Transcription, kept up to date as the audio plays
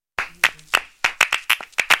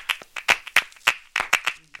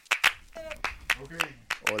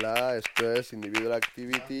Hola, esto es Individual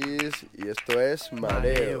Activities y esto es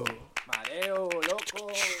Mareo. Mareo, loco.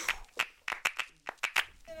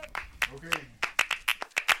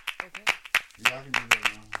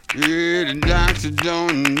 Yeah, the doctor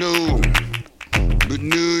don't know, but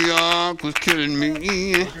New York was killing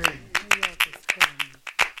me.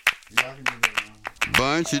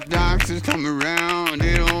 Bunch of doctors come around,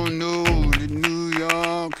 they don't know that New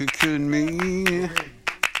York is killing me.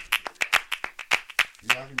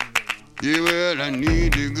 Yeah, well, I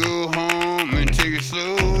need to go home and take it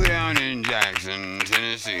slow down in Jackson,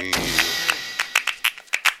 Tennessee.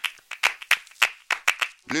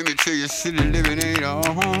 Let me tell you, city living ain't all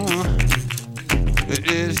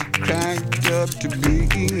it is cracked up to be.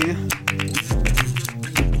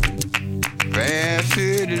 Fast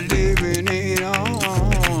city living ain't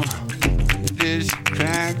all it is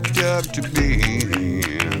cracked up to be.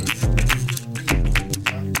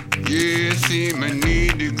 Yeah, see, I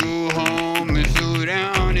need to go home and slow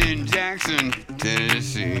down in Jackson,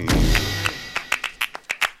 Tennessee.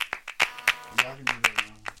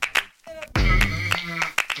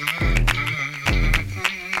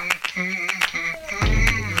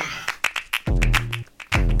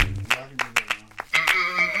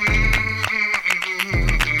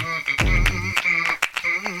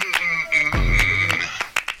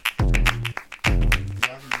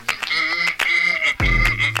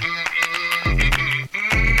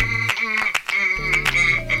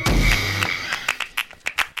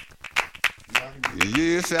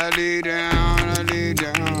 Yes, I lay down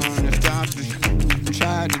and start to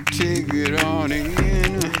try to take it on in.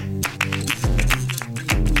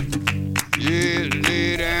 Yeah,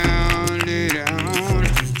 lay down and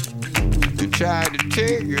try to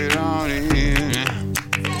take it on in.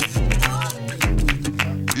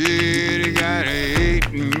 Yeah, they got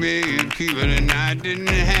 8 million people and I didn't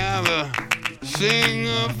have a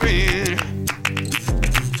single friend.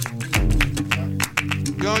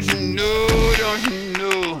 Don't you know,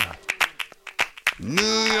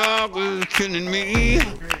 New York was killing me.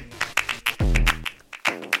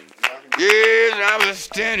 Yes, I was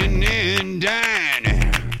standing there and dying,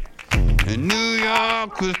 and New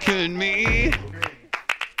York was killing me.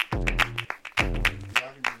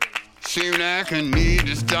 Seemed like I need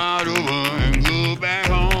to start over and go back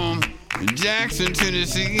home in Jackson,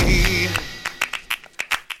 Tennessee.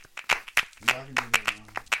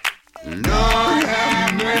 Lord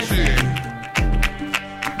have mercy,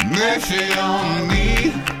 mercy on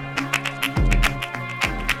me.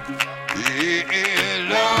 Yeah,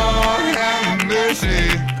 Lord have mercy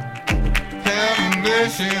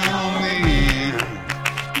on me.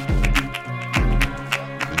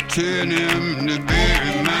 Tell him to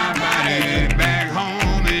bury my body back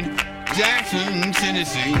home in Jackson,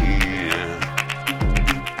 Tennessee.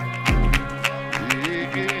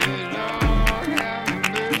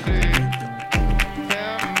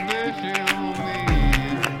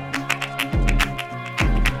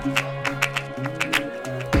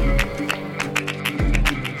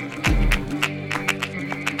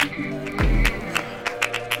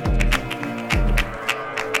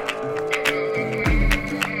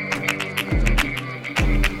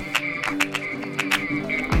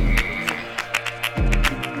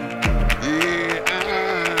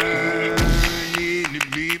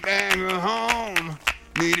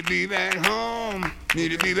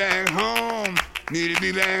 Need to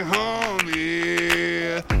be back home,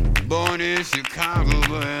 yeah. Born in Chicago,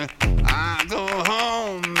 but I go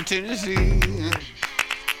home, Tennessee.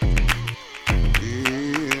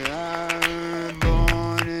 Yeah, I'm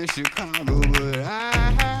born in Chicago, but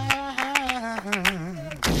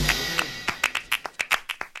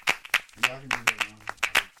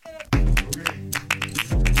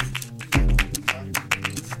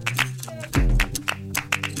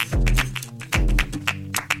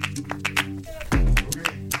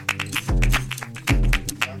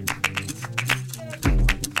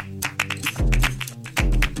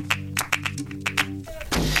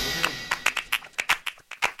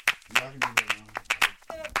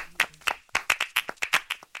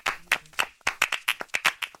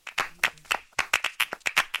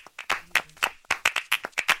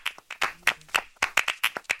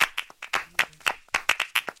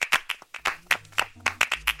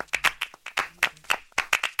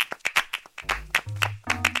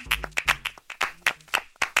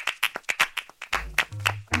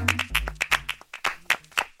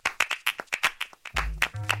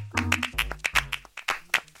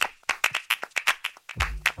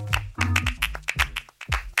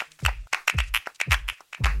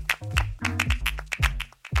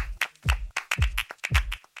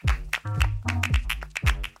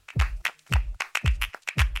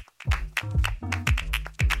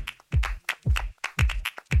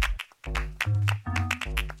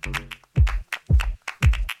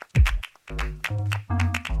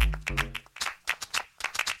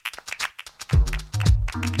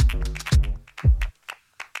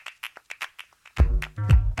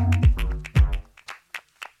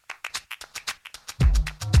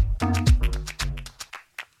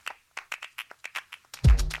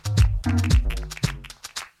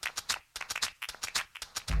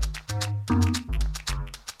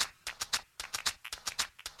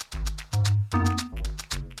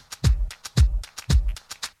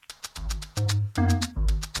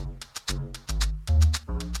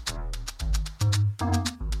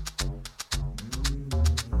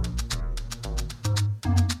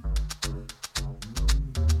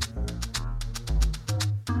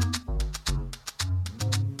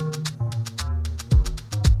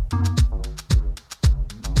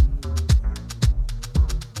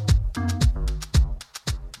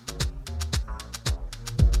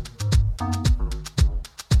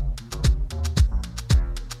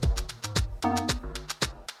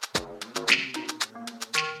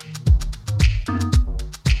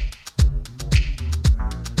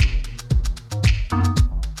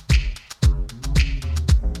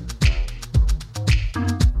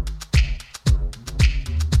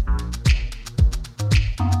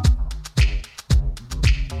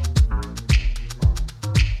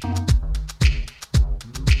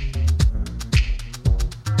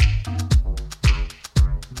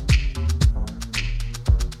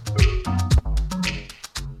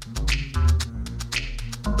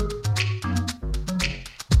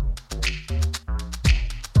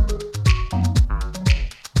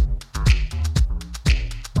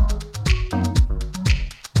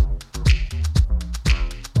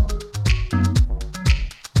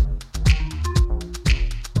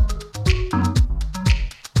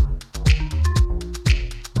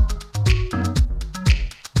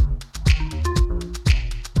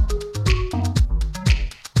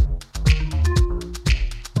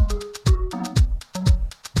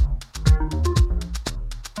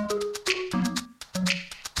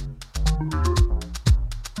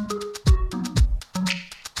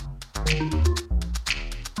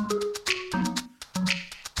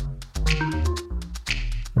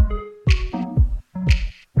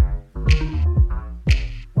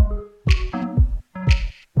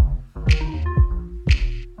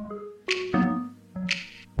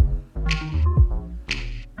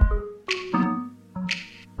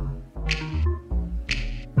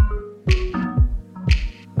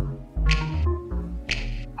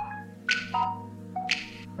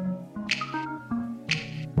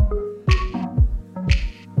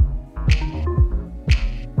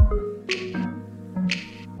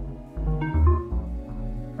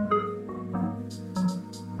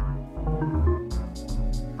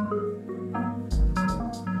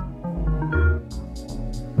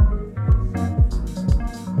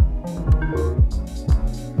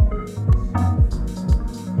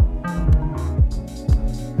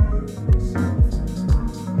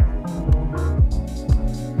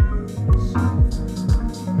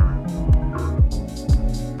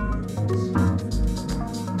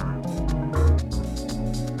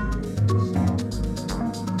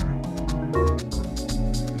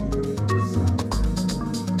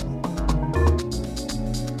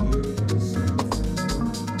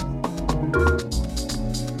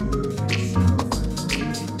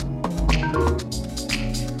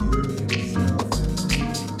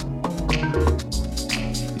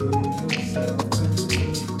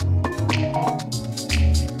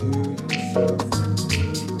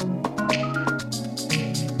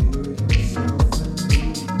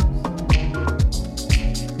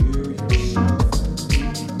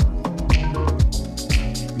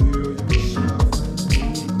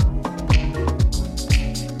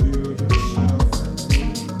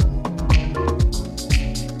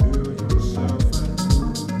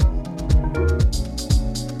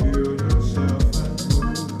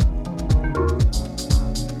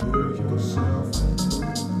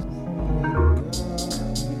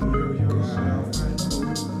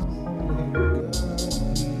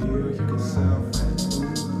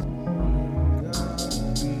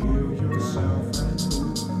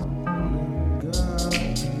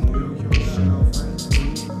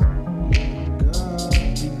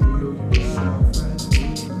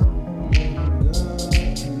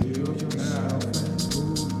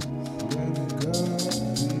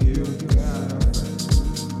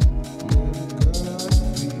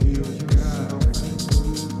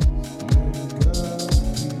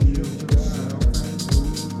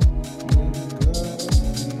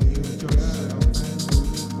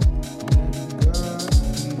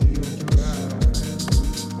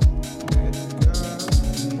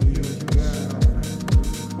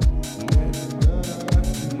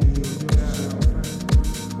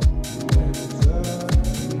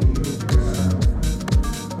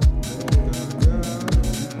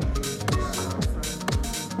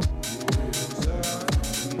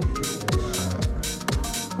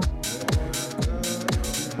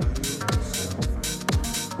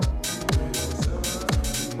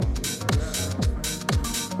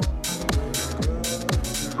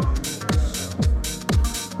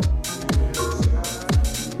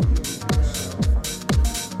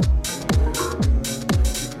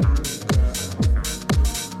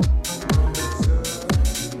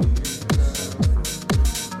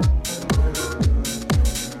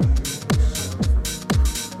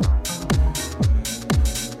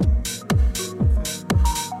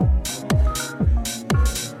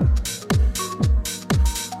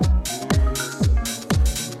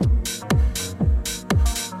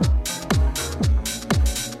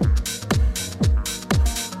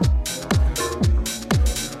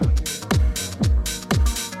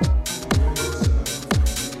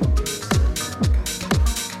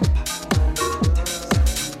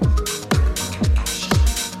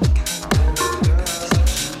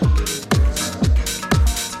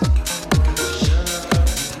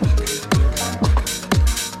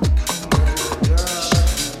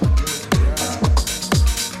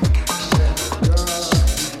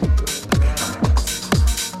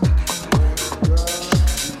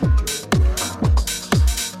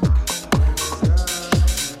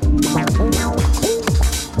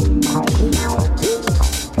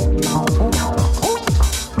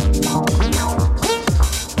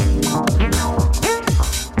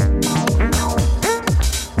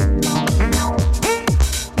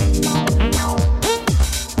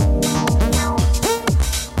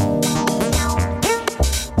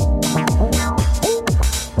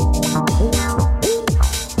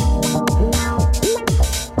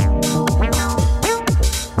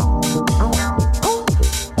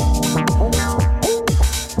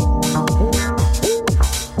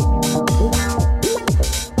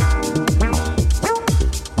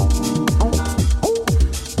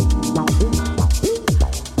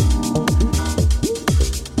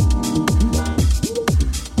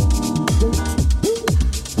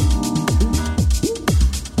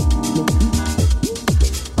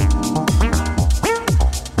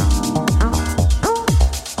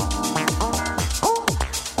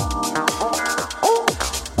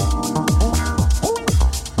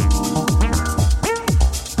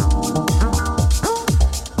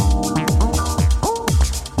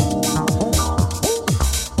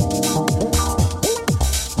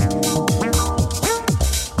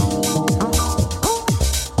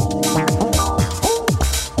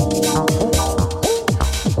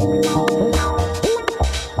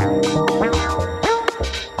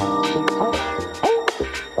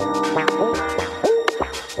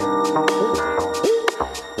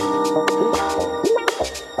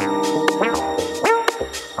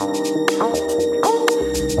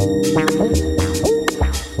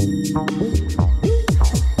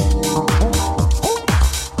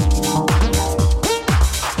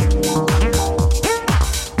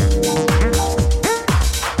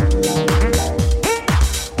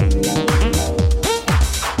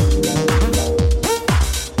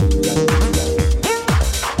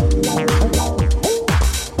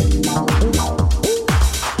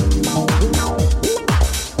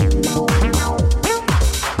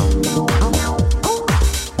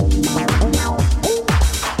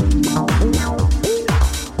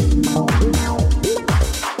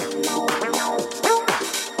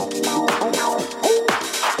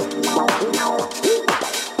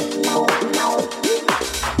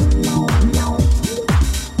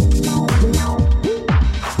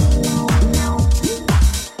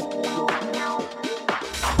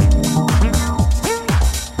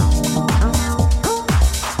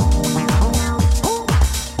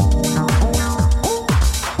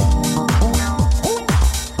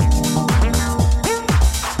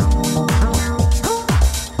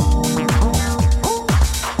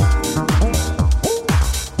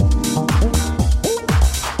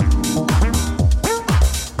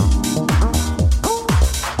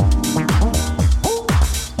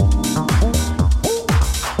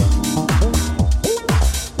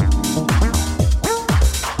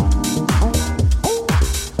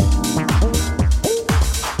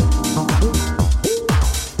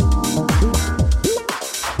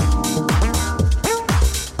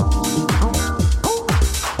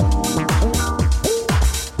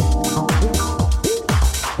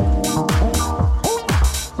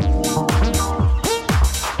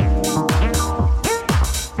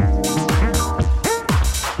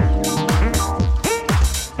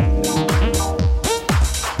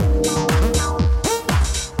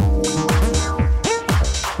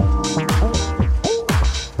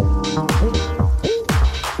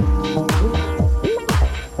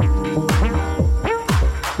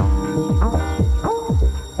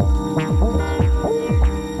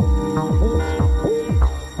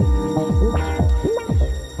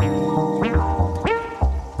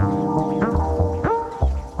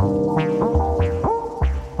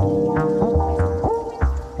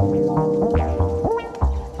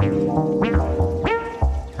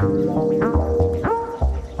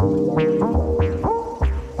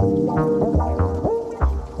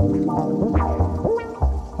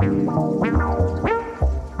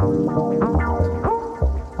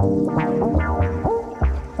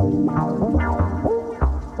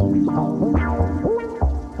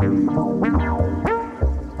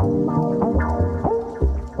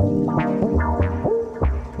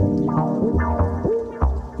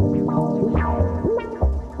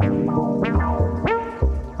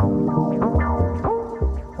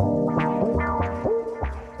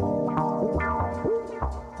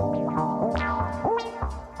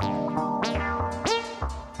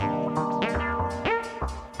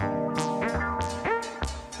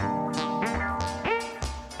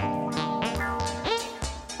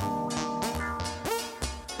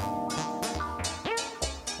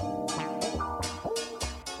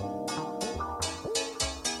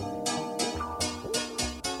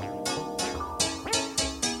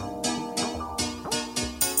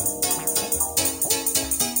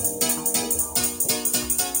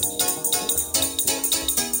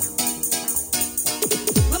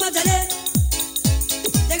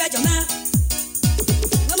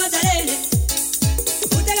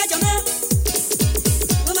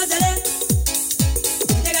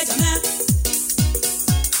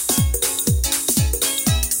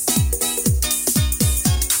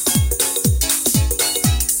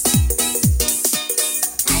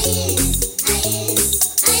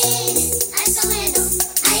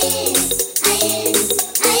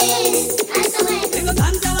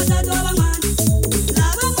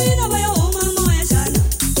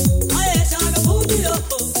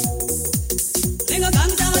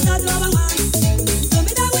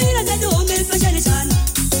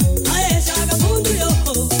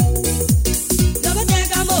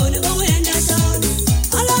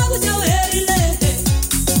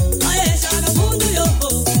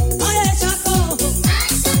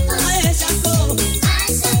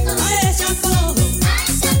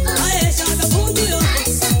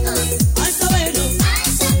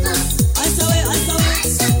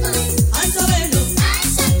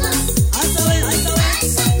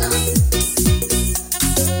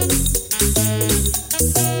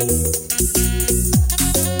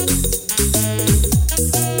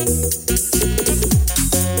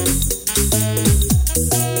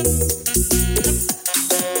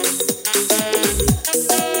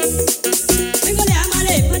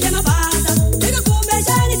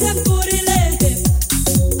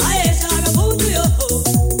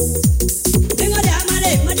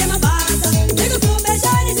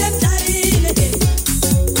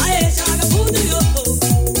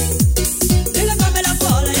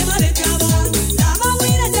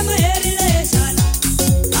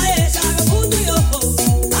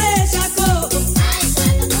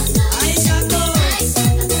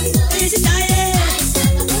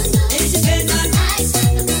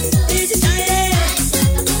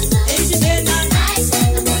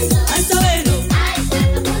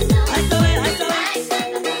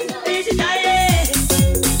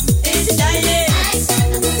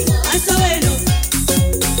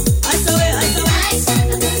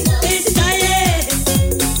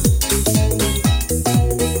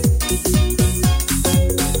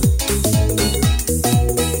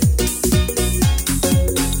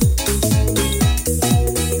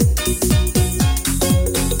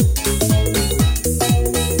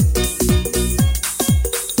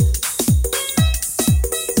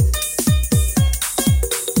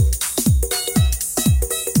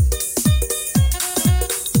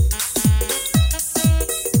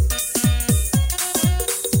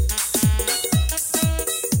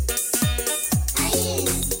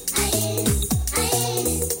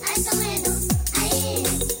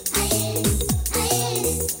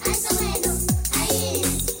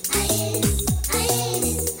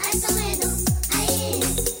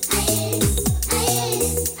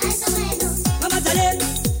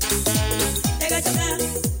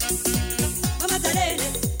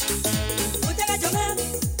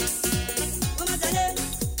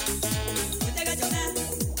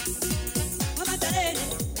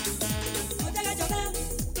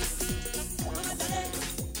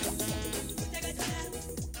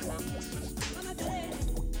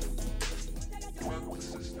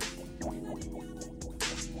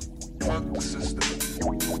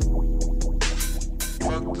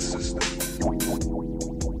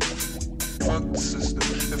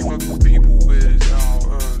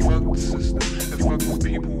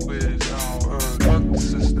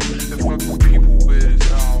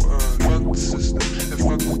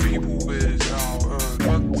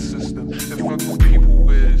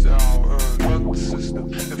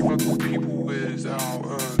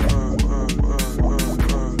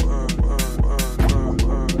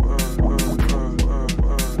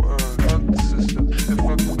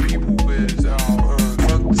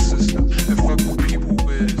Fuck with people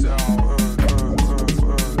with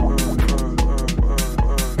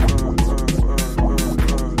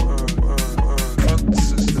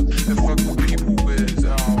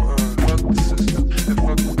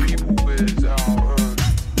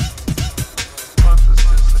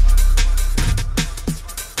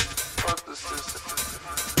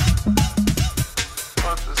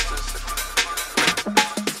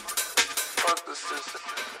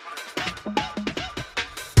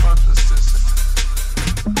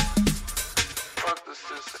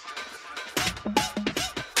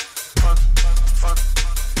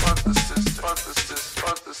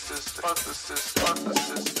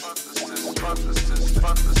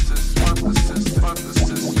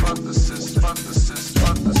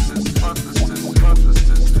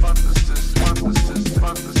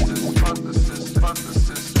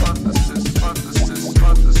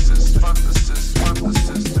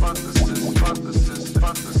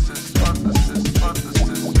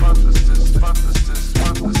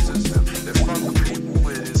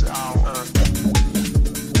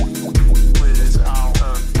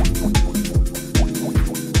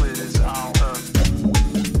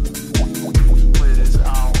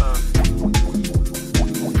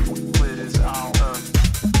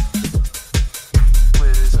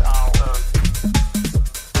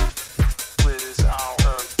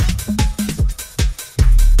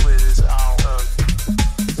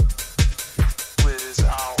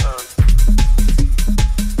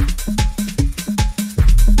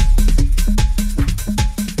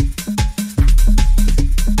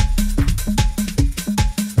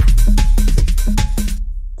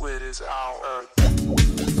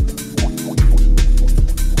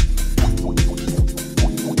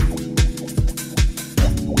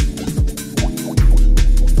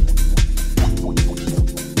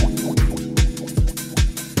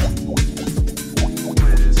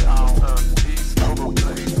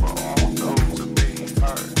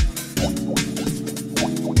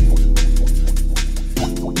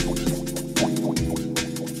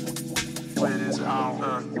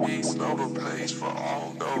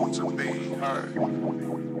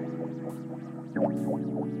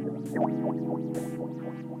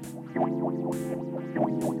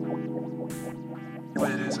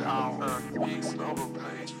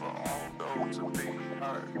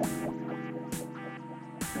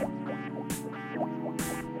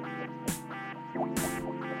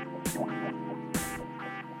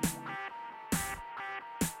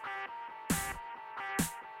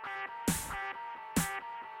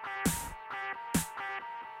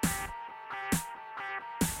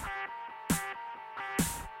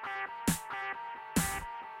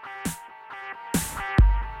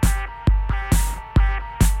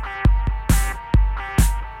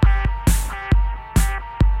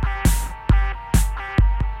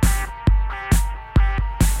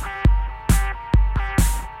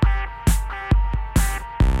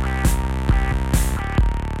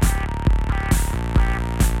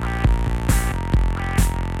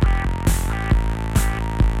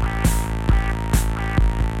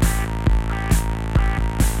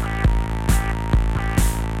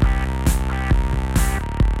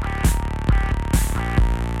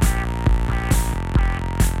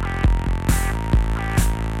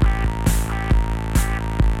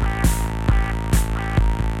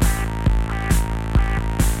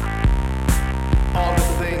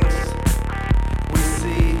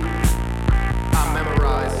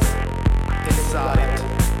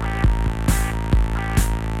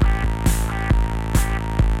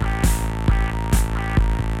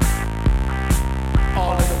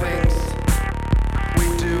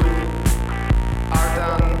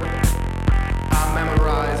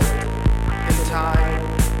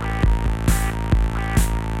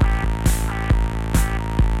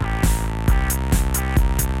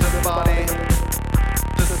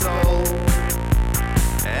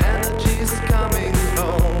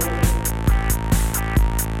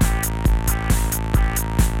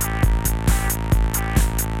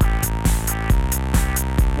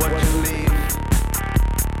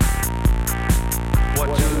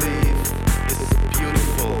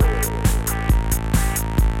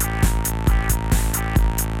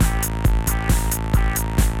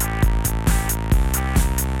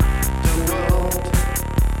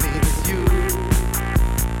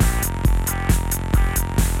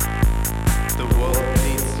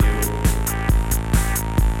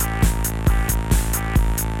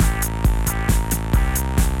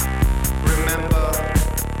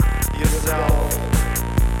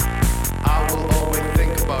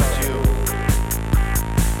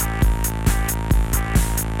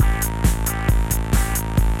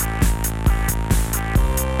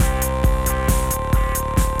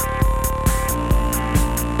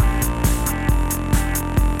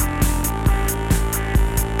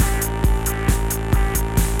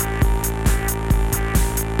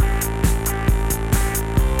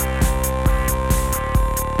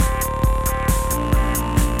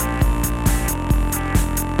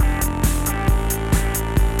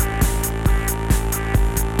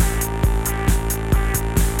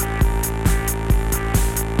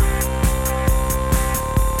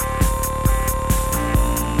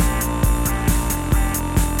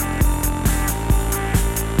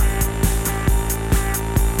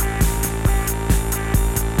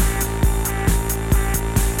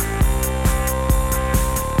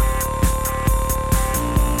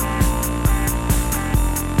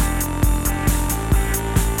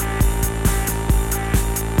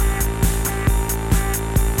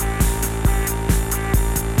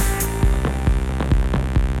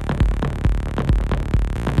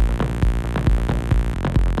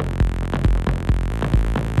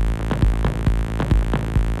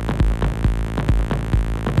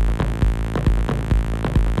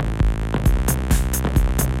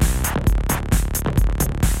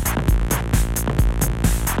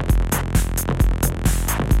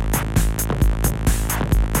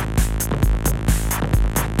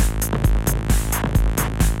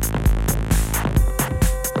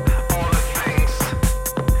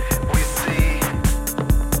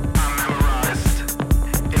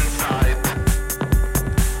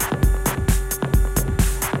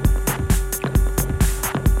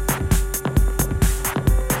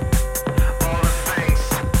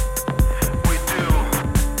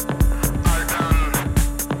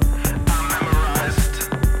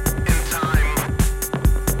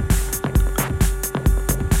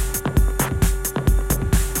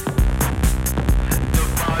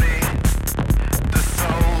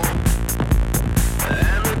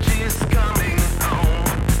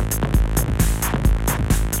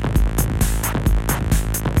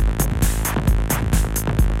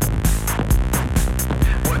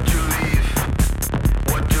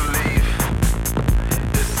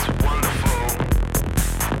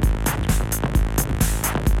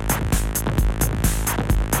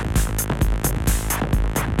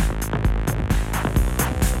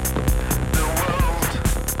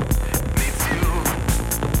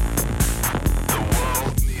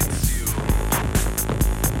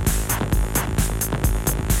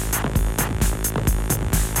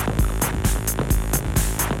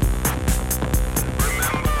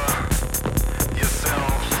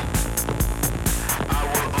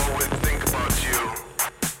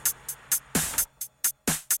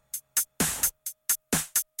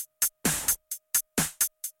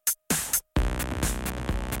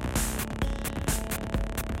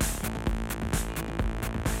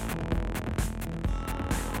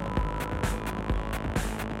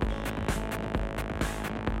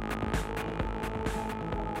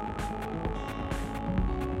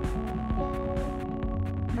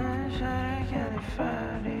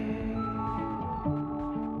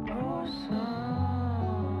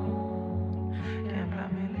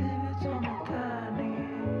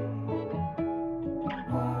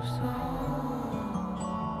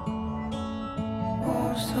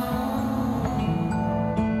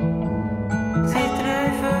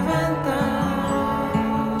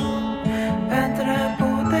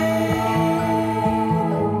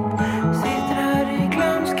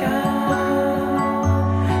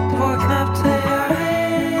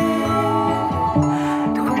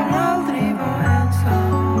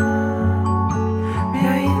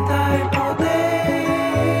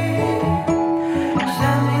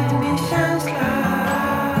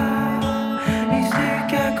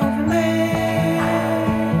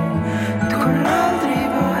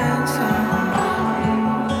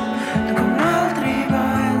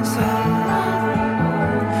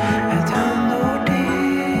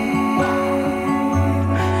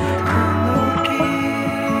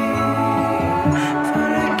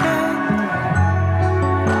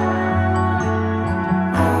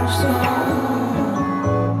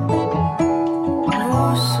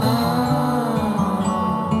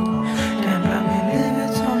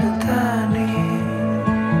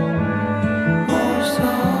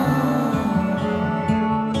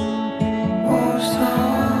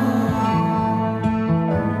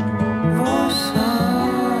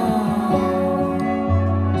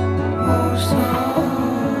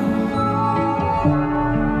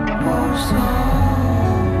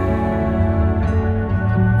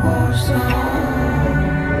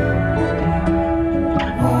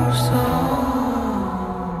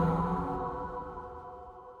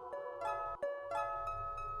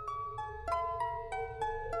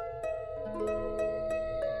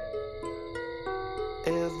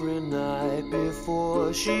Every night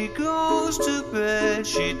before she goes to bed,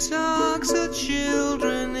 she tucks her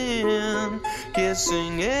children in,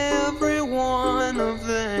 kissing every one of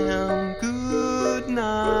them good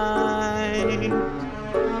night.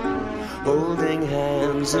 Holding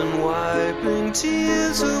hands and wiping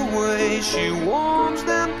tears away, she warms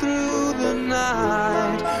them through the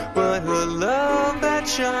night. But her love that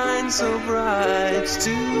shines so bright's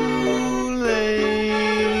too late.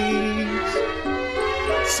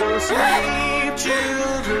 So sleep,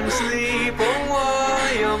 children, sleep, oh,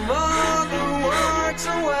 while your mother works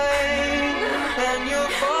away, and your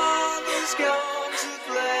father's gone to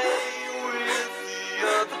play with the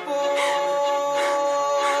other boys.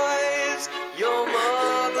 Your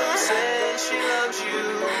mother says she loves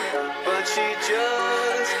you, but she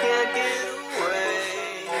just can't get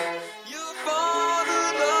away. Your father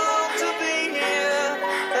loved to be here,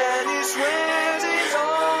 and he swears he's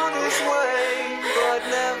on his way. But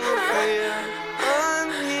never fear, I'm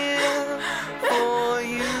here for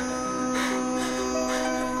you.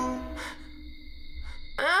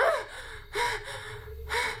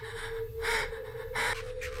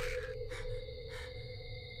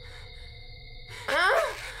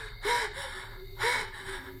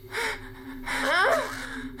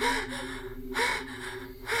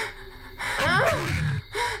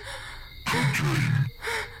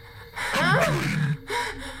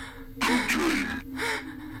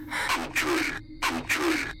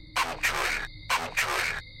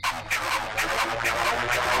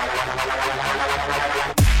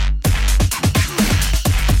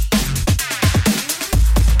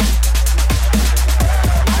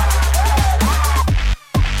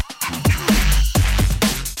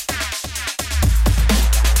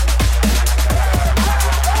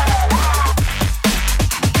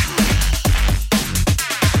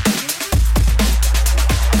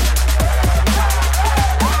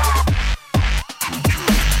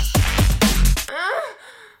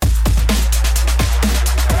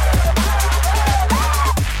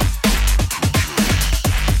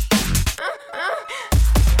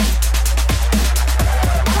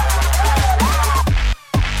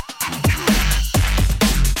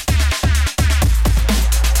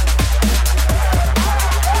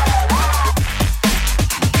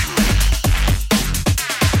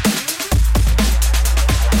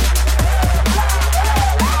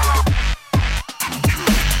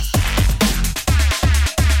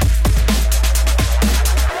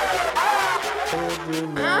 Every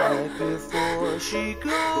night before she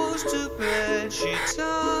goes to bed, she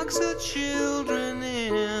tucks her children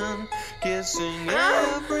in, kissing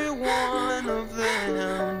every one of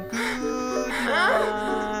them good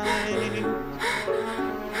night.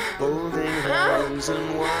 Holding hands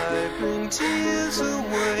and wiping tears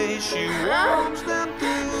away, she warms them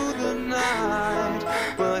through the night.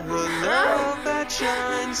 But her love that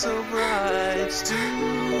shines so bright's too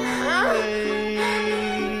late.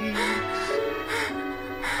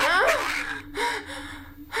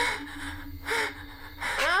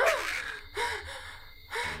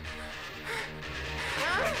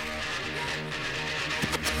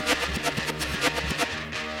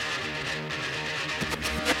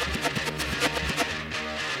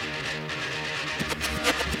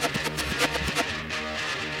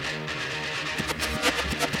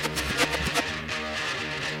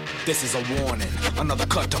 This is a warning, another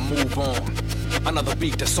cut to move on. Another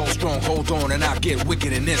beat that's so strong, hold on and I get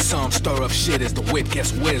wicked in this some. Stir up shit as the wit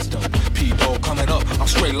gets wisdom. P-Dog coming up, I'm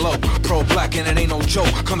straight low. Pro-black and it ain't no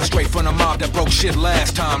joke. Coming straight from the mob that broke shit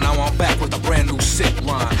last time. Now I'm back with a brand new sick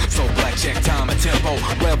rhyme. So black, check time and tempo.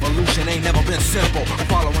 Revolution ain't never been simple.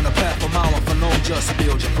 Following the path of mile for no just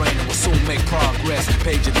build your brain and will soon make progress.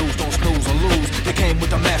 Pay your dues, don't snooze or lose. They came with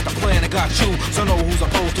the master plan and got you. So know who's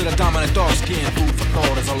opposed to the dominant dark skin. Food for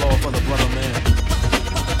thought is a law for the brother man.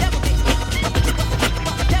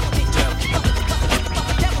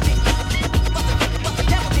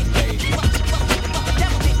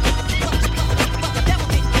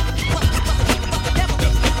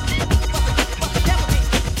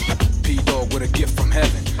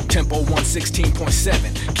 Tempo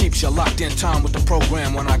 116.7 keeps you locked in time with the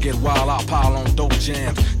program. When I get wild, I'll pile on dope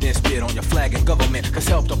jams, then spit on your flag and government. Cause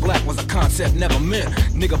help the black was a concept never meant.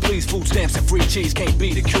 Nigga, please, food stamps and free cheese can't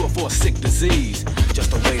be the cure for a sick disease.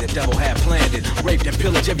 Just the way the devil had planned it. Raped and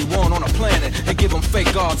pillage everyone on the planet and give them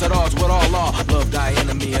fake gods at odds with all law. Love thy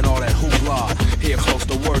enemy and all that hoopla. Here close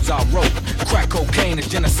the words I wrote. Crack cocaine is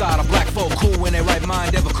genocide of black folk. Who in their right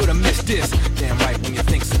mind ever could have missed this? Damn right when you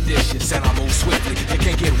think seditious and I move swiftly. You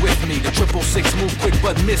can't get with me. The 666 move quick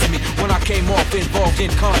but miss me when I came off involved in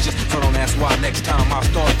conscious. So don't ask why next time I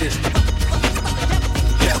start this.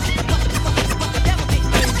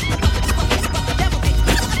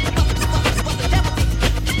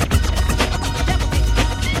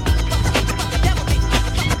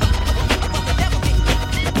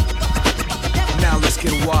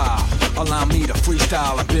 Allow me to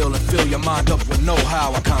freestyle and build and fill your mind up with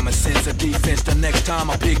know-how. A common sense of defense. The next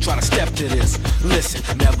time a pig try to step to this, listen,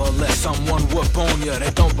 never let someone whoop on you.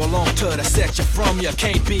 They don't belong to the set you from you.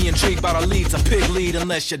 Can't be intrigued by the leads a pig lead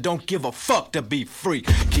unless you don't give a fuck to be free.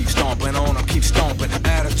 Keep stomping on them, keep stomping.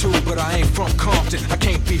 Attitude, but I ain't from Compton. I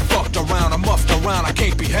can't be fucked around or muffed around. I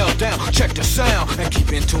can't be held down. Check the sound and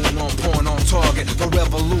keep in tune, on point, on target. The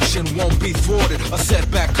revolution won't be thwarted. A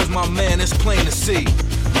setback cause my man is plain to see.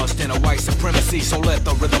 Must in a white supremacy, so let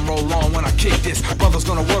the rhythm roll on when I kick this. Brother's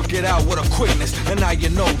gonna work it out with a quickness. And now you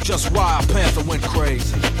know just why a panther went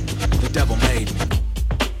crazy. The devil made me.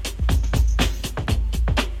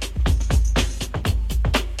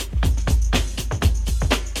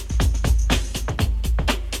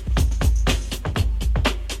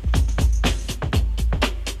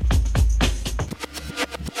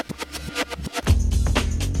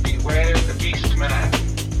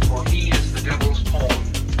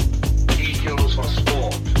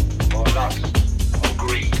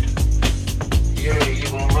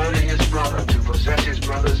 Romero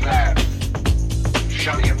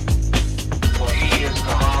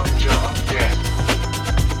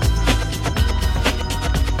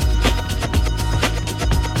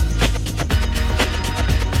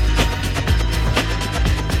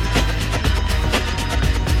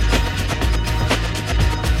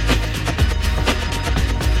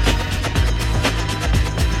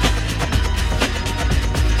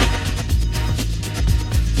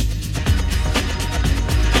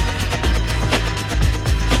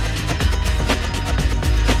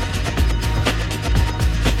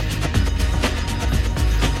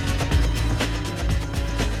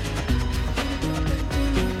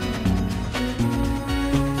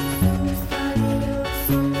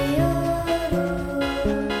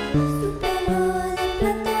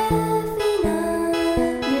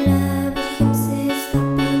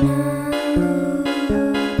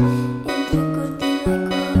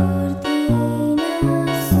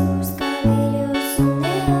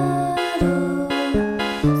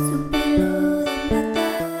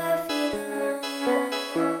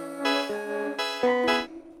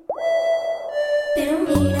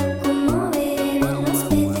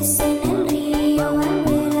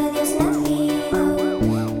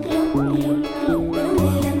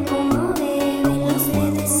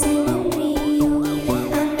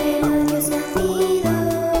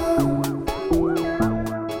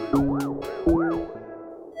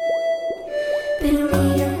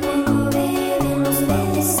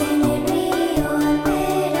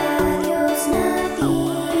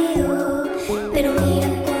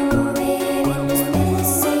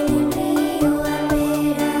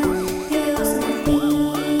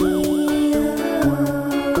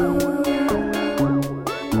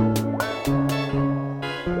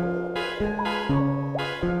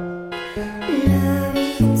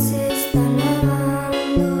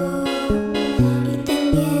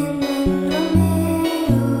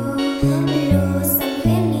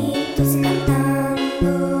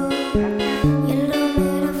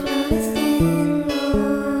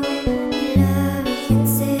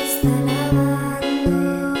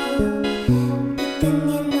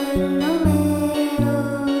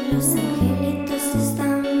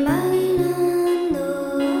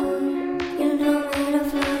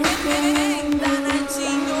floreciendo.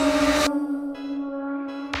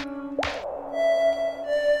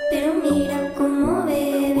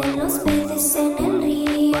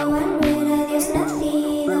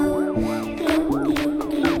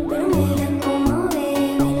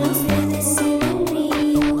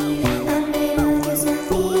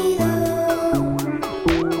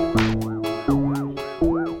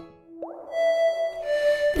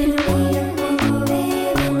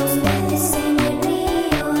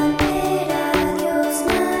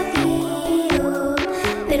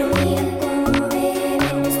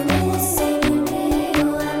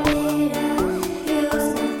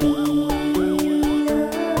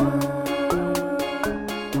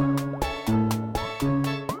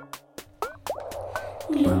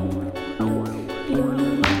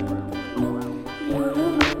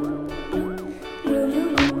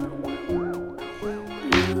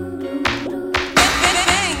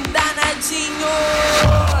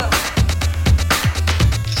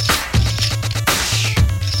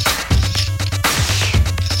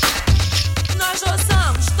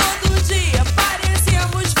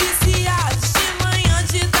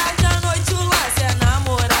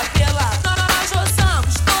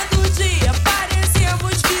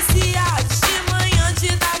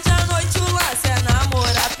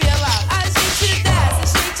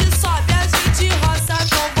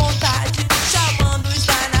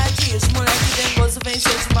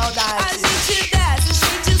 maldade. A gente desce, a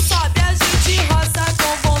gente sobe, a gente roça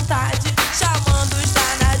com vontade. Chamando os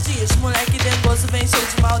danadinhos, moleque dengoso vem cheio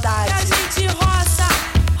de maldade. A gente roça,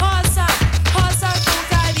 roça, roça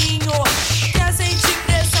com carinho. Quer sentir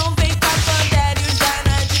pressão, vem pra Pandera e os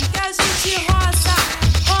danadinhos. Que a gente roça,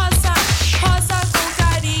 roça, roça com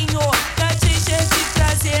carinho. Pra te encher de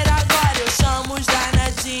prazer agora eu chamo os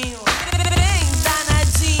danadinhos. Vem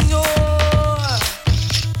danadinho.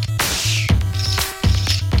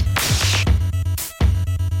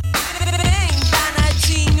 Vem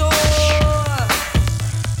danadinho.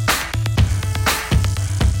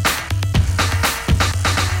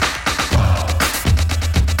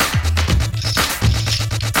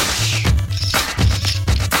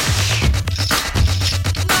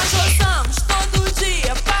 Nós roçamos todo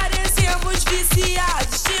dia, parecemos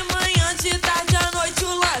viciados. De manhã, de tarde, à noite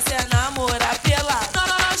o lance é namorar pelado.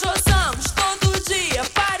 Nós roçamos todo dia,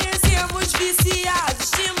 parecemos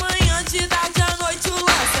viciados. De manhã, de tarde, à noite o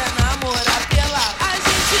lance é namorar pelado. A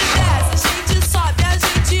gente desce, a gente sobe, a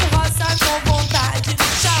gente roça com vontade.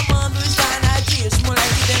 Chamando os danadinhos,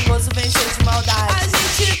 moleque dengoso vem cheio de maldade. A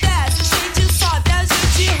gente desce, a gente sobe, a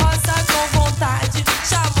gente roça com vontade.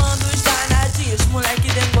 Chamando os danadinhos,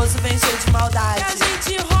 moleque dengoso vem cheio de maldade. A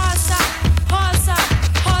gente roça, roça,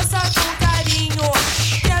 roça com carinho.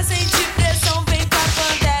 Quer sentir pressão, vem pra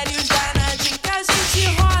Pandera e os danadinhos. Que a gente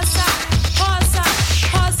roça, roça,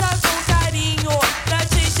 roça com carinho. Pra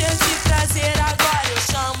te encher de prazer agora eu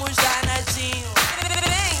chamo os danadinhos.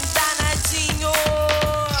 Vem danadinho.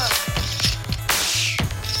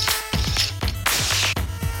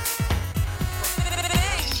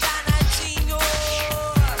 Vem danadinho.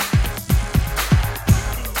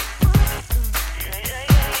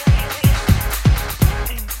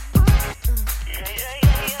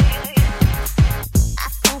 I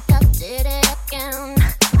think I did it again.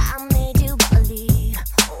 I made you believe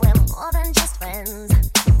we're more than just friends.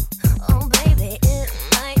 Oh baby, it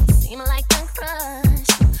might seem like a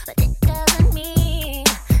crush, but it doesn't mean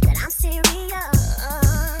that I'm serious.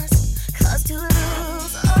 'Cause to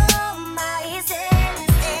lose all my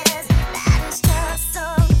senses, that is just so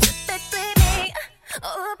typically me.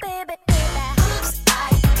 Oh baby, baby, oops, I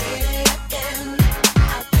did it again.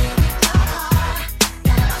 I gave it your heart,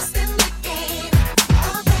 got lost in the game.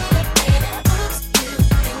 Oh baby, baby, oops, you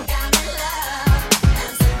think I'm in love,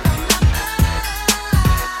 and so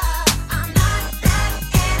I'm not that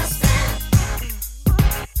innocent.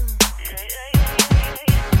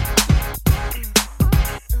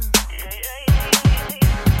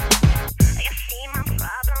 You see, my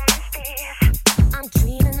problem is this: I'm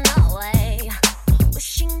dreaming away,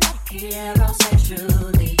 wishing that heroes may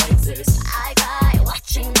truly exist. I cry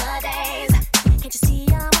watching the days. Can't you see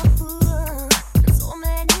I'm a fool in so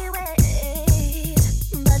many ways?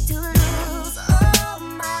 But to lose all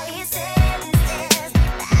my senses,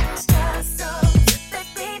 that is just so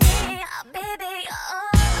typically me. Oh, baby,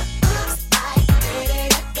 oh, oops, I did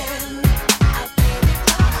it again. I gave it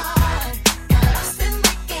your heart, got lost in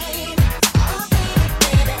the game. Oh baby,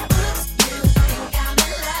 baby, oops, you think I'm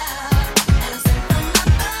in love, and so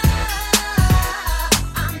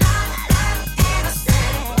I'm not that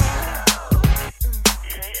innocent.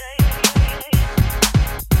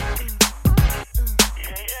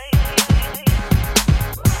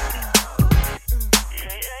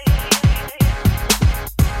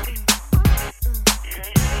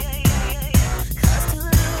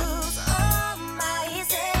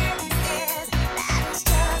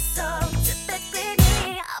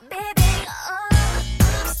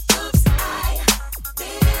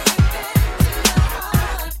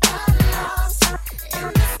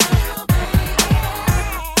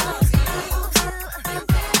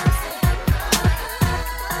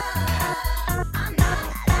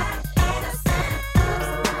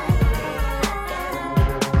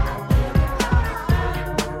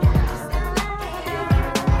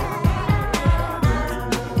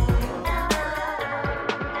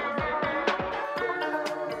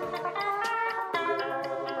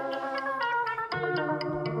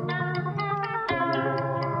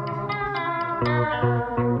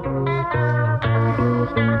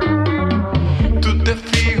 Tú te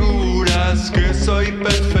figuras que soy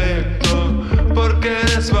perfecto porque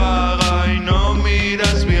eres vaga y no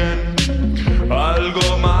miras bien.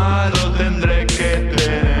 Algo malo tendré que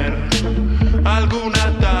tener, alguna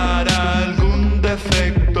tara, algún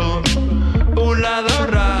defecto, un lado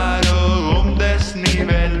raro, un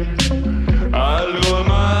desnivel. Algo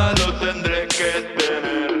malo tendré que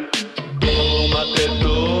tener. Tómate,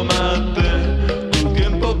 tómate tu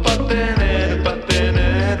tiempo pa'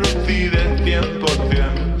 tener lucidez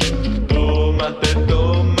 100%. Tómate,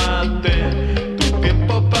 tómate tu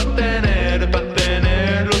tiempo pa'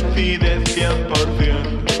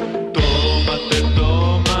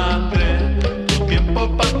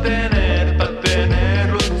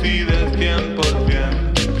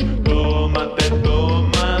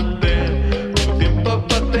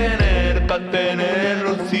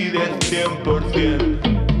 100%.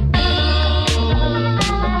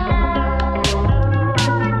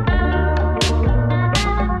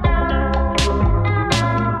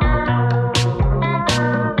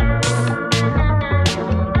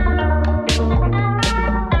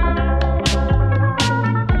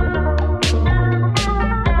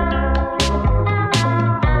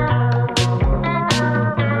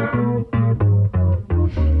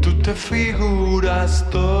 Figuras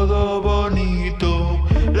todo bonito,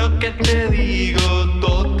 lo que te digo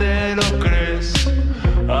tú te lo crees.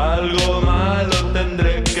 Algo malo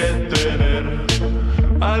tendré que tener,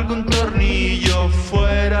 algún tornillo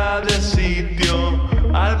fuera de sitio,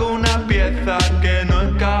 alguna pieza que no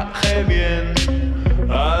encaje bien.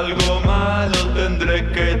 Algo malo tendré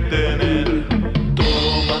que tener.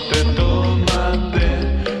 Tómate, tómate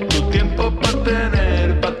tu tiempo para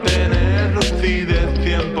tener lucidez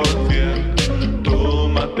 100%.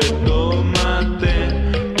 Tómate, tómate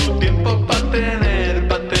tu tiempo para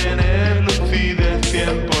tener lucidez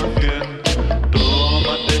 100%.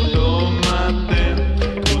 Tómate, tómate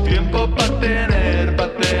tu tiempo para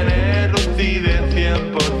tener lucidez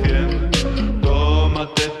 100%.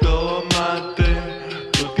 Tómate, tómate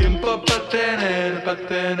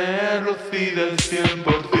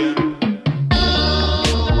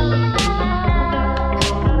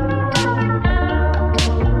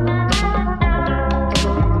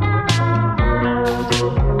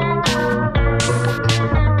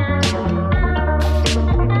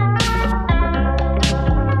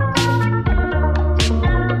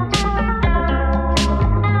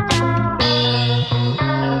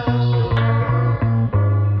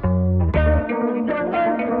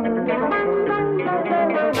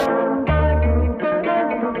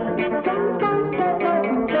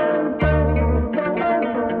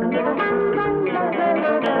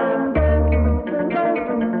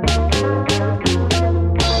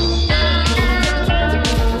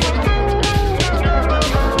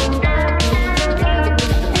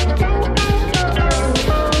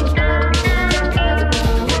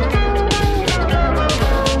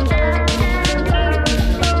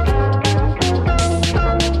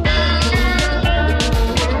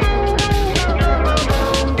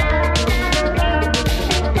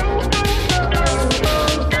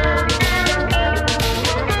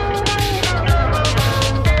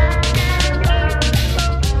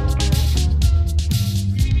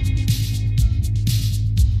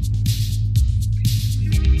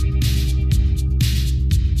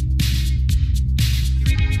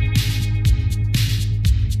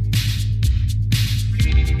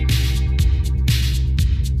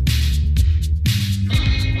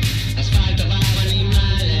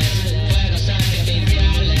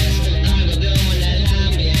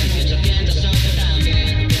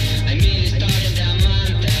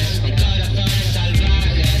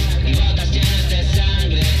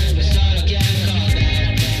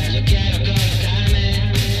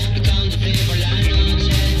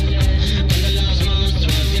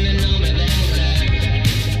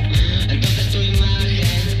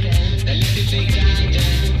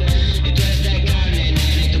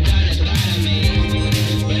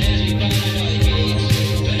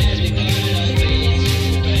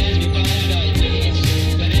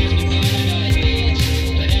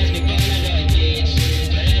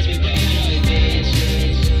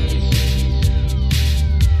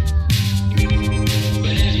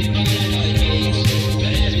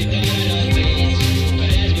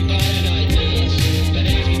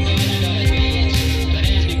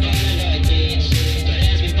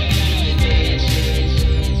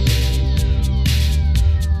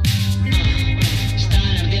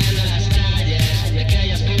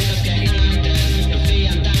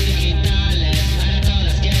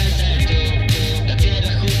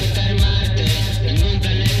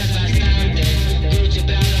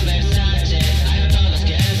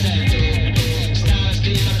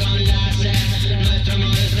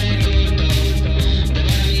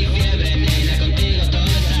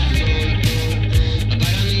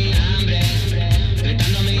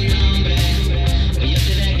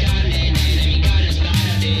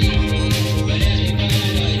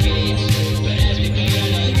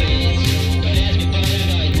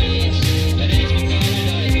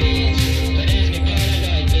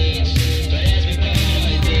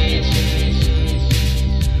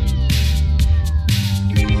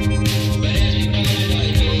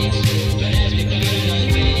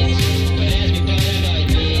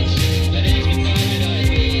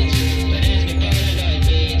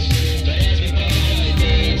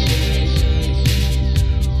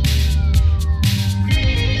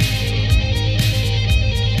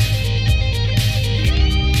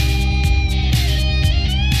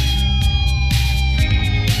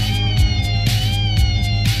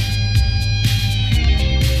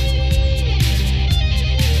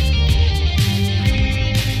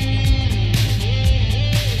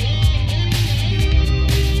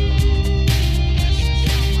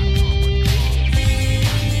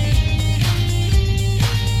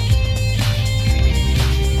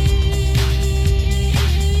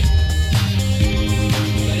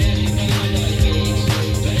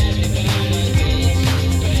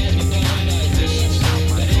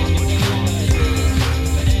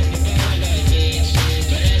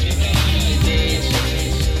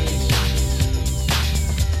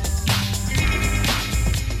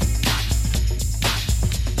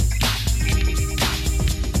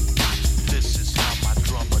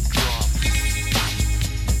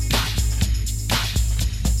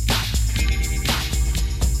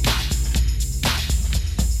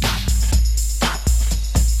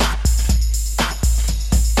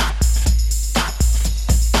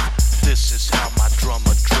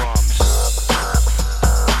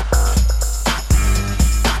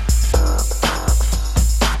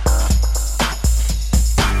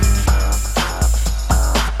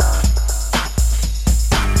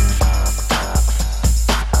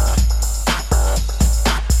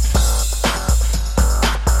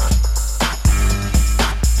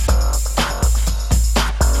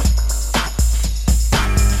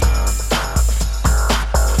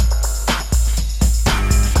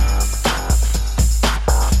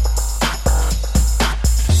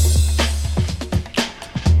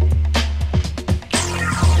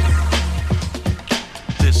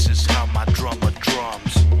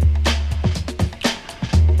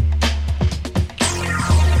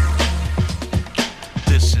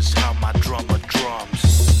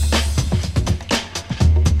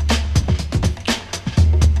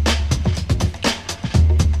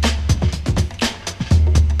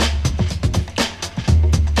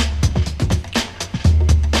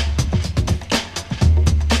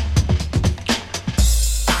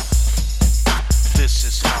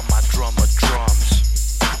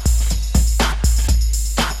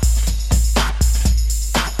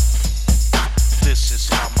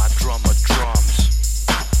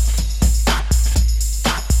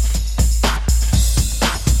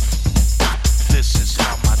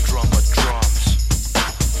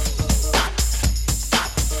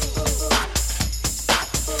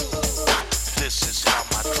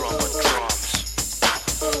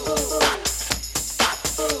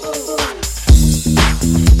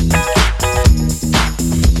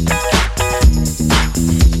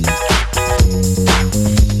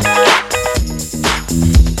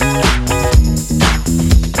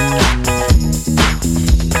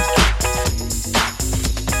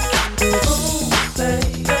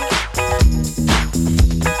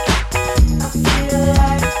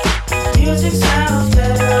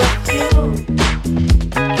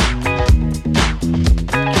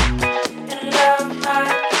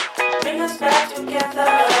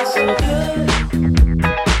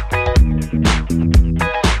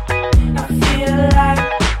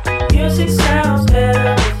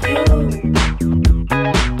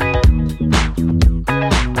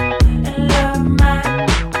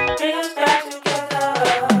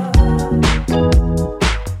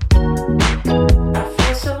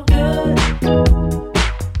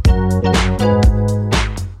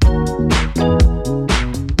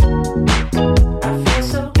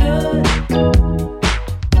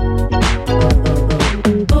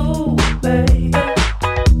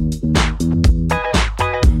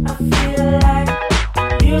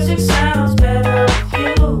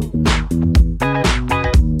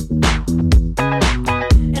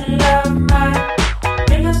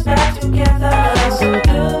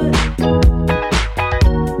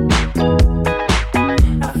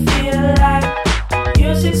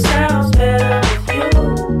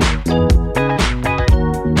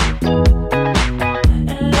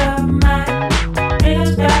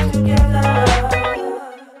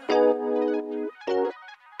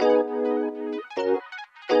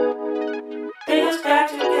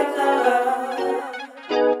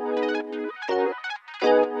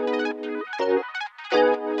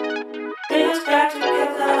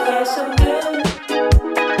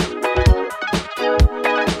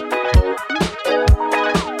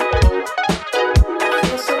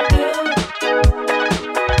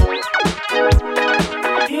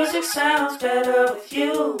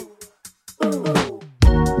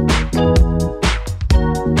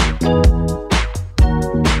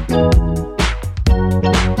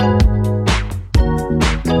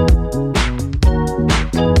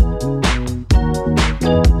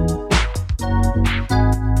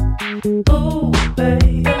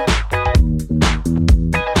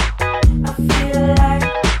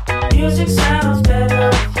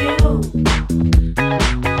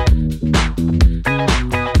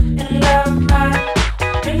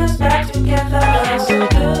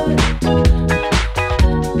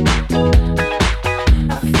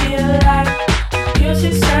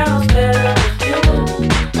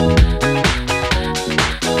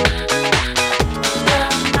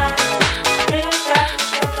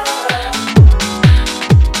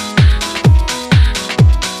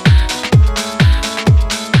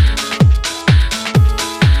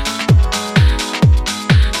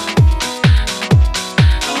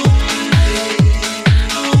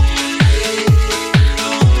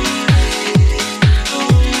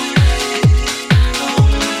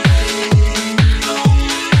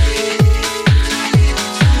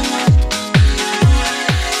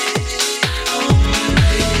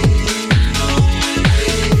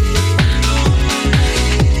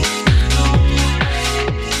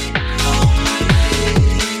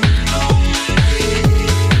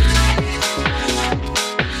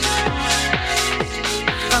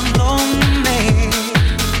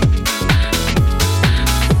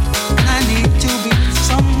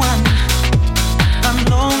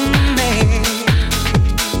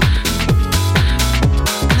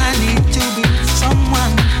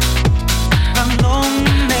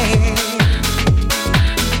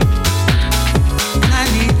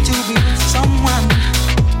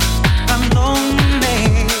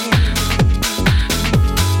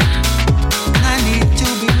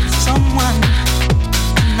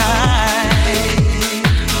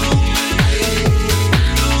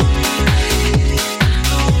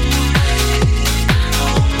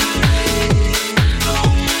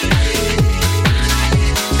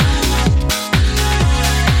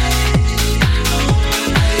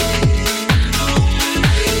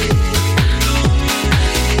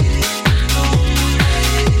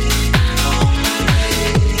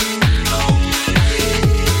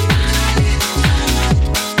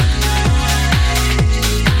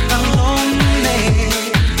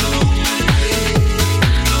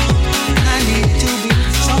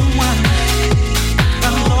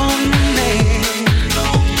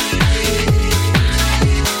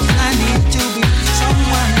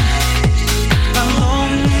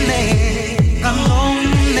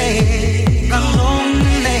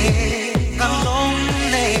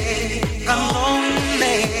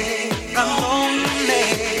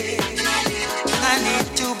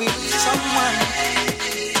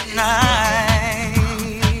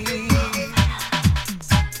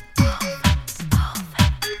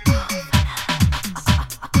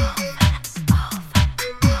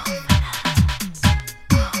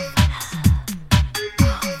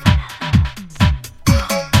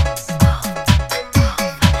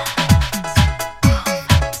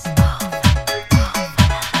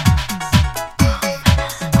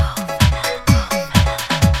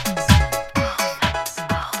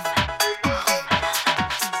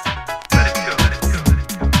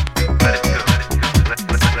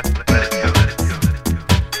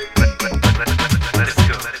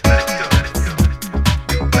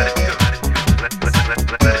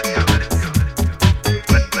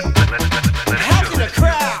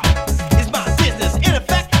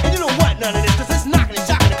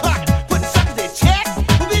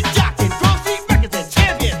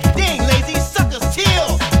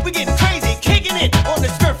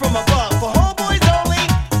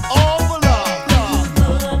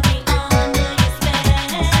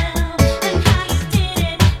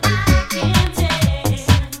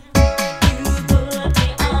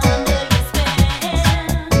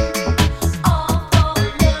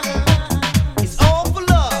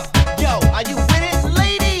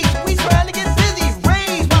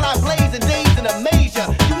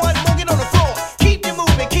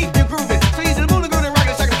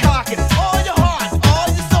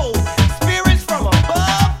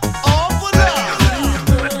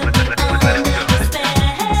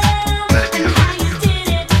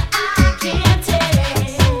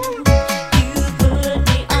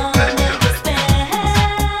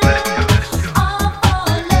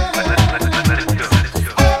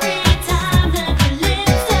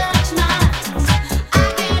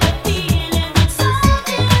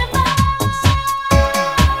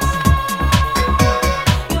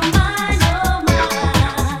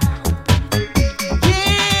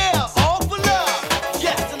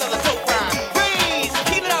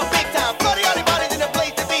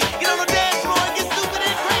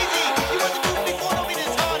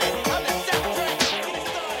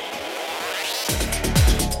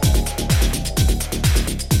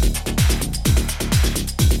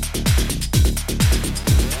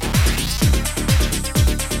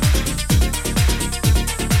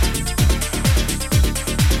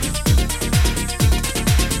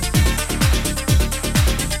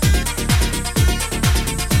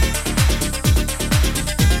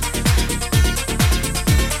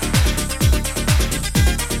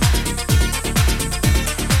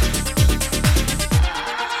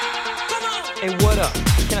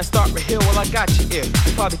I got you here.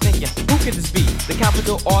 You're probably thinking, who could this be? The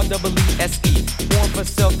capital R-E-E-S-E. Born for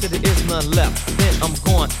self till there is none left. Then I'm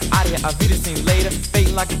gone out of here. I'll be the scene later.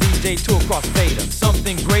 Fading like a DJ to a crossfader.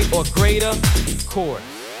 Something great or greater. Chorus.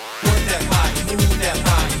 Work that body, move that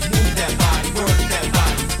body, move that body, work that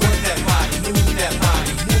body, work that body, move that body,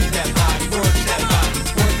 move that body, work that body,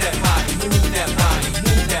 work that body, move that body,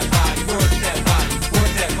 move that body, work that body,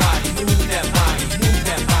 work that body, move that body, move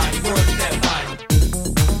that body, work that body.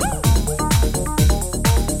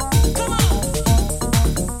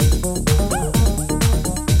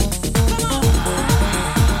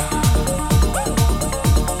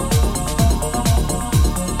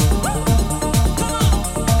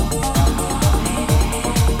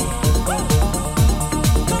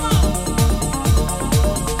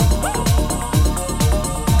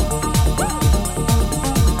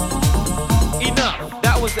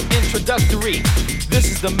 Introductory. This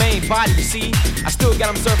is the main body, you see. I still got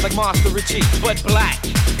them served like Monster Richie, but black.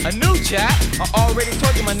 A new chap. I already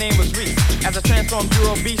told you my name was Reese. As I transform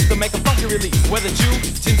Euro beast to make a funky release. Whether Jew,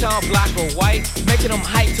 Gentile, black or white, making them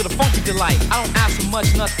hype to the funky delight. I don't ask for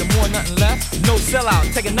much, nothing more, nothing less. No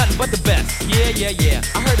sellout, taking nothing but the best. Yeah, yeah, yeah.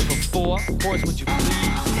 I heard it before. Chorus, would you please?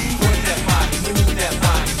 Work that body, move that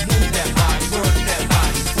body, move that body, work that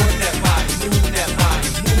body, work that body, move that body,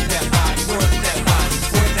 move that body, work that body.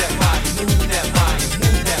 Move that body,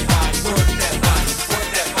 move that body, work that body, work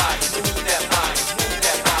that body, move that body, move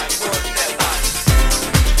that body, work that body.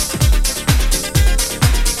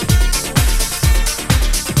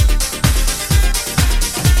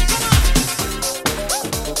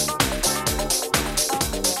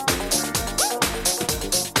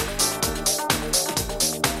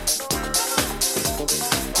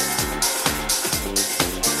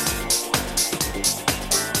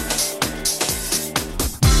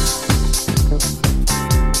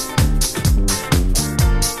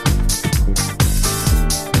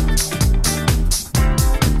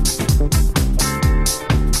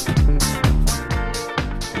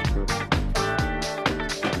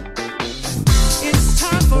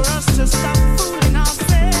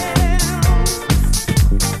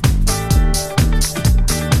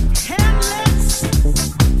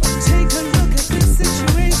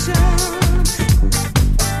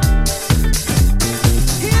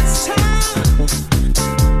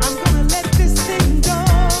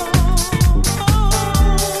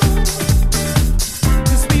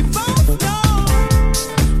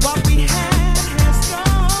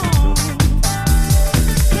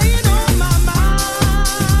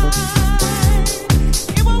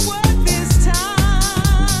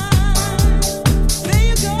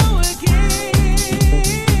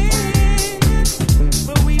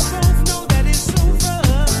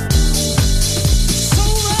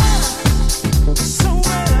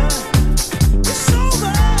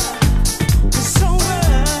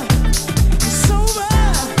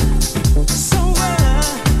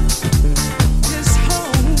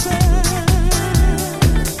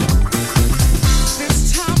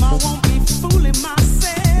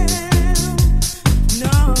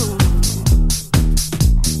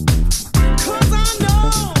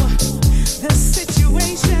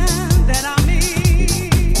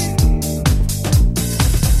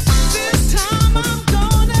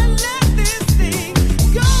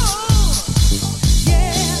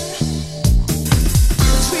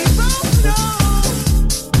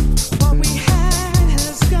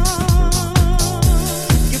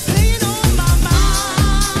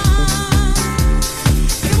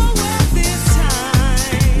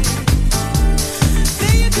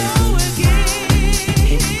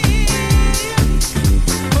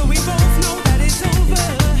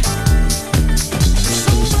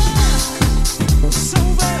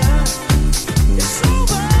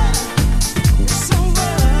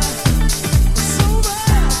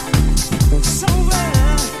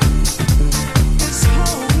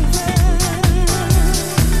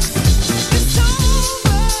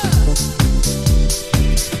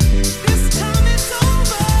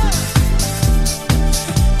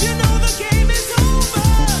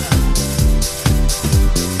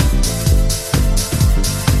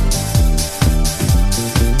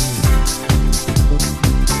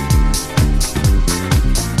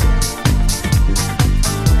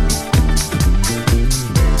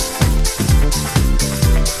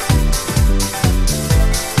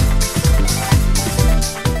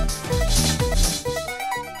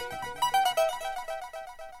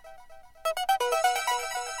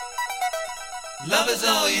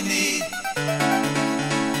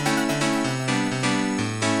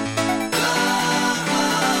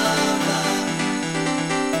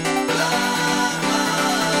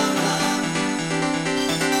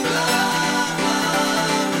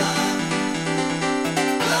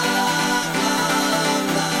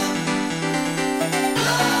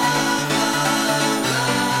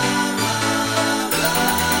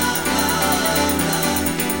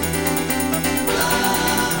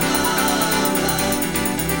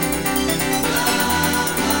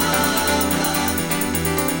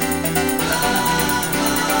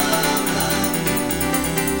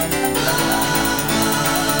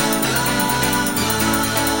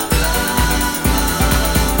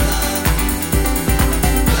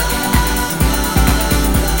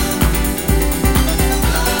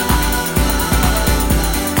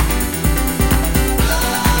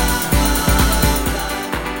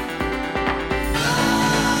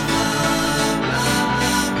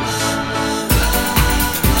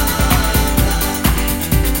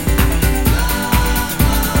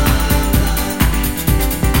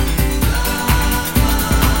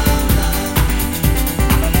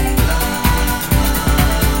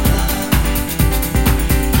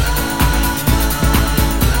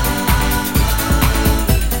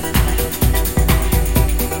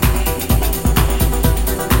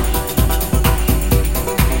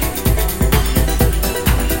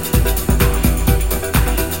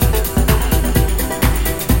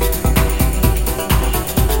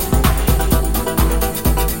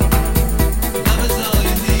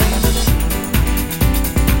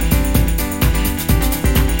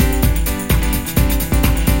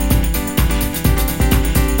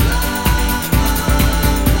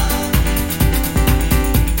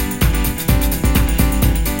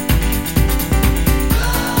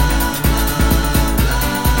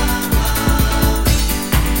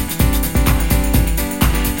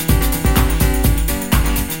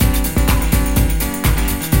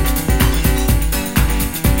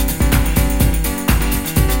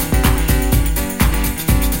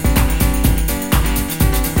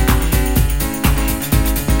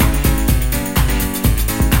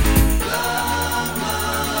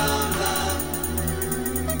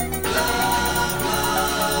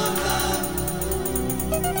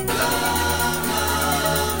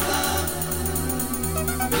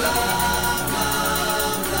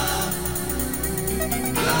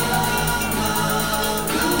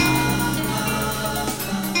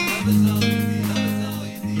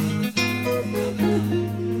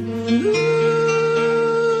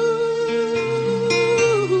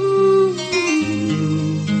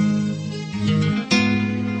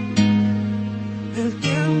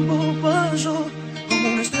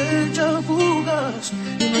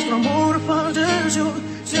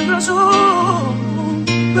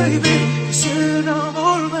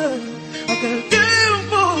 que el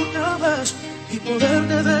tiempo otra vez y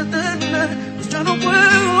poderte detener, pues ya no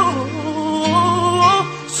puedo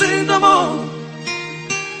sin tu amor.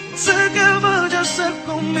 Sé que vaya a ser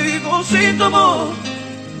conmigo sin tu amor.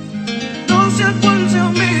 No sé cuál sea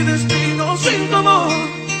mi destino sin tu amor.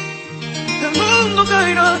 El mundo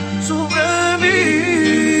caerá sobre mí.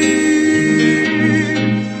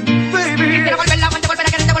 Quisiera volver la amante, volver a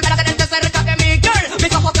quererte, volver a tenerte cerca de mí, girl.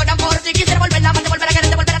 Mis ojos lloran por ti. Quisiera volver la amante, volver a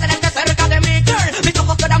quererte, volver a tenerte cerca de mí, girl. Mis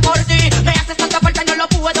ojos lloran por ti. Me haces tanta falta y no lo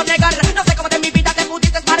puedo negar. No sé cómo de mi vida te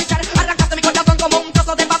pudiste marchar. Arrancaste mi corazón como un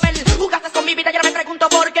trozo de papel. Jugaste con mi vida y ahora me pregunto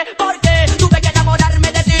por qué. Porque tuve que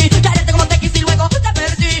enamorarme de ti. Quererte como te quise y luego te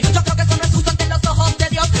perdí. Yo creo que eso no es justo ante los ojos de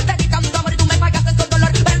Dios. Te di tanto amor y tú me pagaste con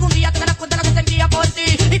dolor. Pero algún día te darás cuenta de lo que sentía por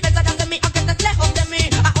ti. Y pensarás en mí aunque estés lejos de mí.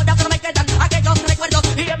 Ahora solo me quedan aquellos recuerdos.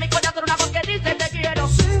 Y en mi corazón una voz que dice te quiero.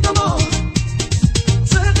 Sin tu amor,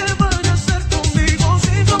 sé que vaya a ser conmigo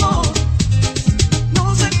sin tu amor.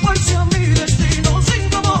 No sé cuál sea mi destino sin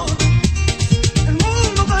tu amor. El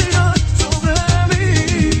mundo caerá sobre mí.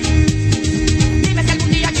 Dime si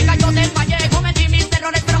algún día, chica, yo te fallé. Cometí mis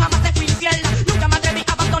errores, pero jamás te fui infiel. Nunca me atreví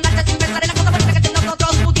a abandonarte sin pensar en las cosas buenas que entre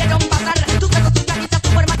nosotros pudieron pasar. Tus besos, tus caricias, tu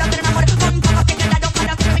forma de hacer el amor. Son cosas que quedaron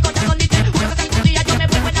para siempre en mi corazón. Y te juro que si algún día yo me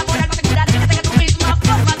vuelvo a enamorar, vas a encontrar que tenga tu misma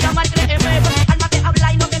forma de amar. Créeme, porque mi alma te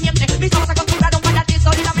habla y no te miente. Mis ojos se acostumbraron para ti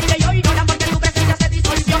sólidamente y hoy lloran porque tu presencia se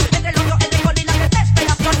disolvió. Entre el odio, el rigor y la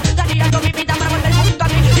desesperación, daría yo mi vida para volver junto a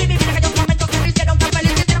ti y vivir aquellos momentos que me hicieron tan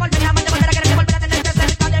feliz. Quisiera volver a amarte, volver a quererte, volver a tenerte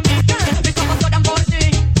cerca de mí, girl. Mis ojos lloran por ti.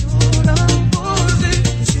 Lloran por ti,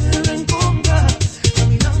 quisiera encontrar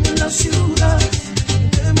caminando en la ciudad.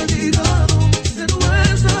 Que me diga dónde tú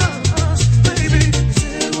estás, baby.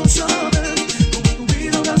 Deseo saber cómo tu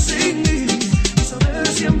vida ahora sin mí y saber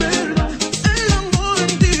si en verdad el amor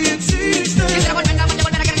en ti existe. Quisiera volver a amarte,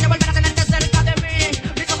 volver a quererte, volver a tenerte cerca de mí.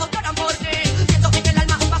 Mis ojos lloran por ti. Siento en el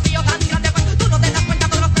alma un vacío tan grande, pues tú no te das cuenta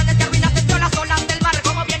de los planes que arruinaste. Yo las olas del mar,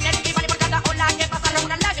 como vienen y van y por cada ola que pasaron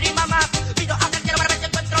una lágrima más. Pido hacia el cielo para ver si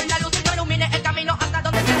encuentro la luz y no ilumine el camino hasta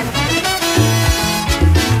donde se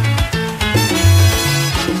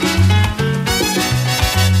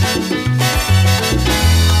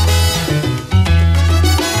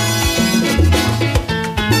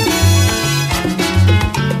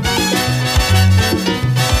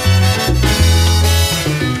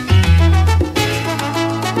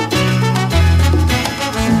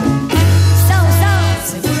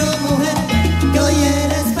Seguro, mujer, que hoy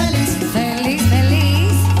eres feliz. Feliz,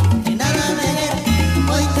 feliz. Que nada de ayer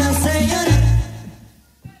hoy te hace llorar.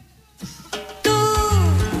 Tú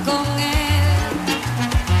con él.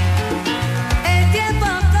 El tiempo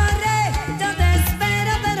corre, yo te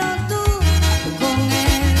espero, pero tú con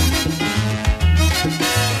él.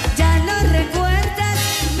 Ya no recuerdas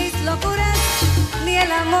mis locuras ni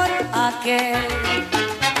el amor aquel.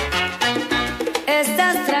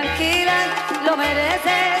 Estás tranquila, lo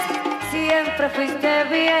mereces, siempre fuiste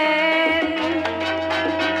bien.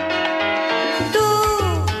 Tú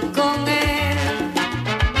con él.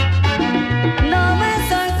 No me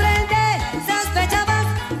sorprende, sospechabas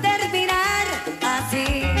terminar así.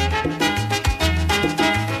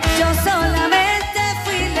 Yo solamente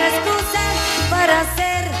fui la excusa para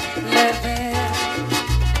hacerle ver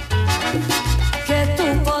que tú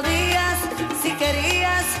podías, si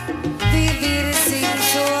querías, vivir sin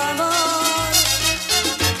su amor.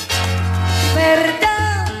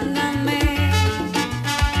 Perdóname,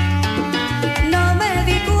 no me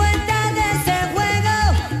di cuenta de ese juego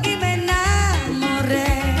y me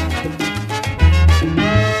enamoré.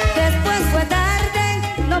 Después fue tarde,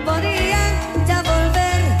 no podía ya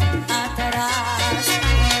volver atrás.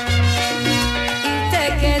 Y te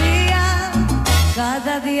quería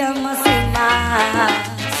cada día más y más.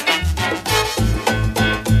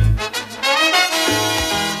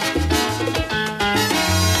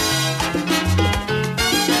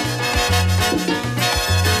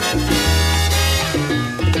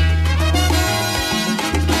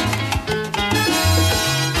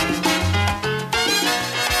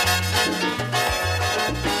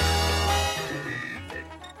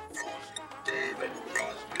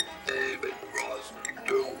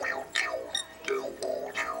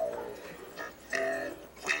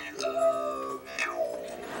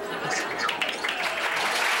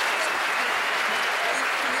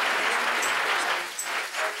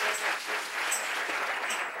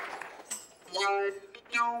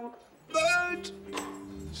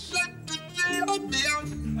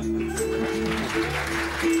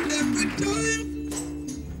 Every time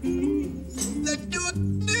that you're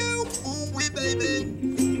there for me, baby,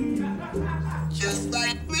 just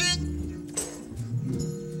like me,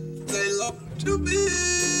 they love to be.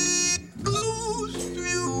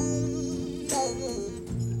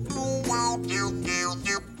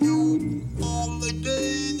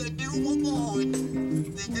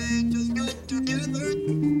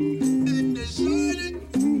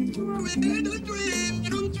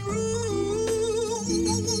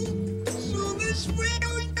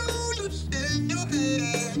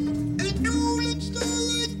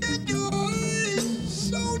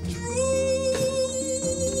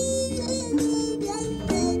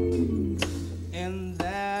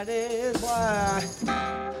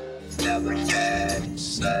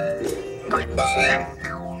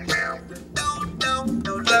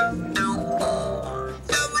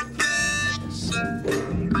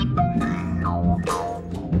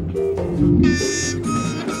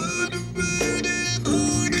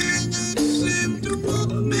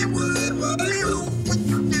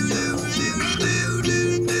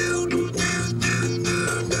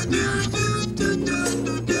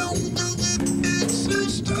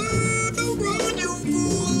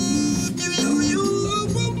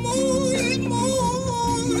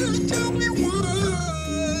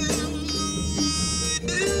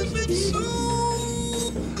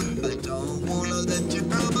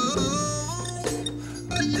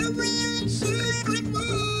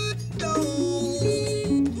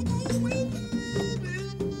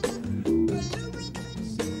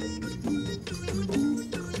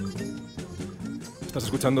 Estás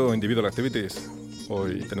escuchando Individual Activities.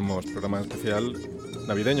 Hoy tenemos programa especial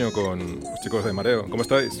navideño con los chicos de Mareo. ¿Cómo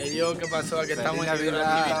estáis? Yo, ¿qué pasó? Aquí estamos en Individual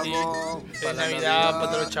Activities. Feliz Navidad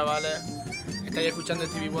para todos los chavales. Estáis escuchando el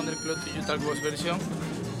TV Wonder Club Digital Ghost version.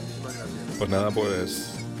 Pues nada,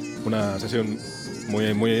 pues una sesión muy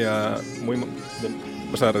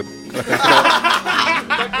o sea,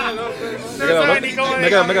 me he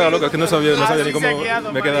quedado loco, es que no sabía ni cómo.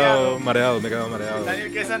 Me he quedado mareado.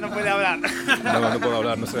 Daniel Quesas no puede hablar. No puedo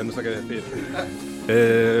hablar, no sé qué decir.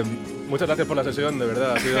 Muchas gracias por la sesión, de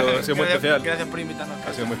verdad, ha sido muy especial. Gracias por invitarnos.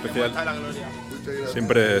 Ha sido muy especial. La gloria.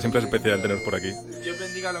 Siempre es especial teneros por aquí. Dios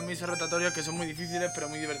bendiga los mises rotatorios que son muy difíciles pero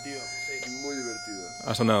muy divertidos. Sí. Muy divertido.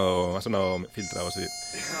 Ha sonado filtrado, sí.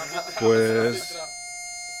 Pues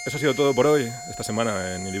eso ha sido todo por hoy, esta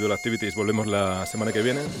semana en Individual Activities. Volvemos la semana que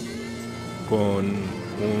viene con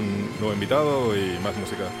un nuevo invitado y más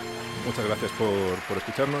música. Muchas gracias por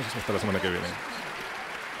escucharnos. Hasta la semana que viene.